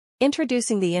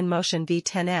Introducing the INMOTION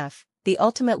V10F, the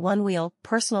ultimate one-wheel,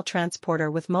 personal transporter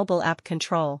with mobile app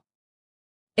control.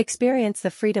 Experience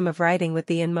the freedom of riding with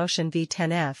the INMOTION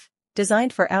V10F,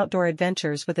 designed for outdoor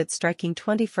adventures with its striking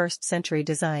 21st-century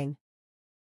design.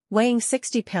 Weighing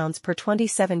 60 pounds per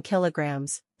 27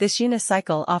 kilograms, this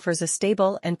unicycle offers a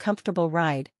stable and comfortable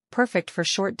ride, perfect for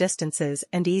short distances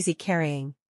and easy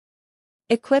carrying.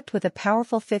 Equipped with a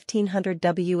powerful 1500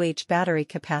 Wh battery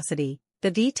capacity,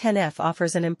 the V10F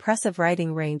offers an impressive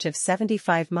riding range of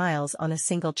 75 miles on a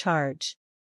single charge.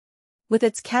 With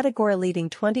its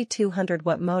category-leading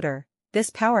 2200-watt motor,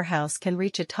 this powerhouse can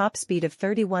reach a top speed of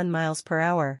 31 miles per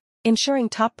hour, ensuring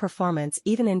top performance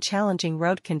even in challenging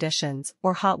road conditions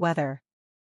or hot weather.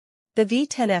 The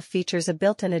V10F features a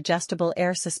built-in adjustable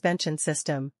air suspension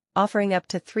system, offering up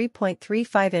to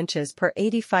 3.35 inches per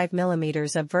 85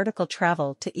 millimeters of vertical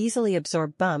travel to easily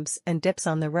absorb bumps and dips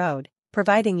on the road,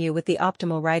 providing you with the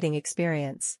optimal riding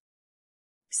experience.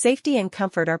 Safety and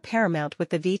comfort are paramount with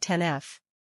the V10F.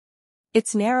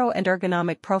 Its narrow and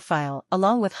ergonomic profile,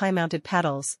 along with high-mounted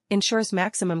pedals, ensures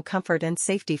maximum comfort and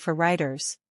safety for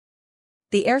riders.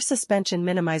 The air suspension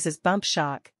minimizes bump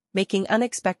shock, making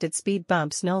unexpected speed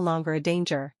bumps no longer a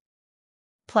danger.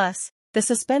 Plus, the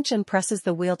suspension presses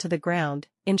the wheel to the ground,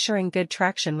 ensuring good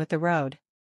traction with the road.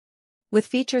 With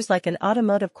features like an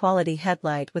automotive-quality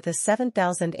headlight with a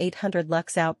 7,800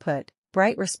 lux output,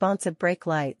 bright responsive brake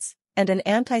lights, and an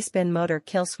anti-spin motor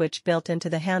kill switch built into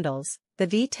the handles, the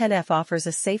V10F offers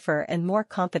a safer and more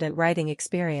confident riding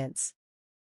experience.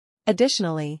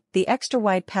 Additionally, the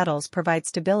extra-wide pedals provide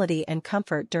stability and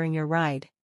comfort during your ride.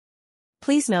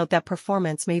 Please note that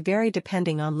performance may vary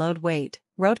depending on load weight,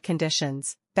 road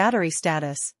conditions, battery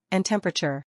status, and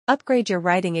temperature. Upgrade your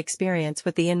riding experience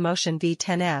with the INMOTION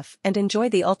V10F and enjoy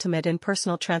the ultimate in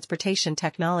personal transportation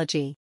technology.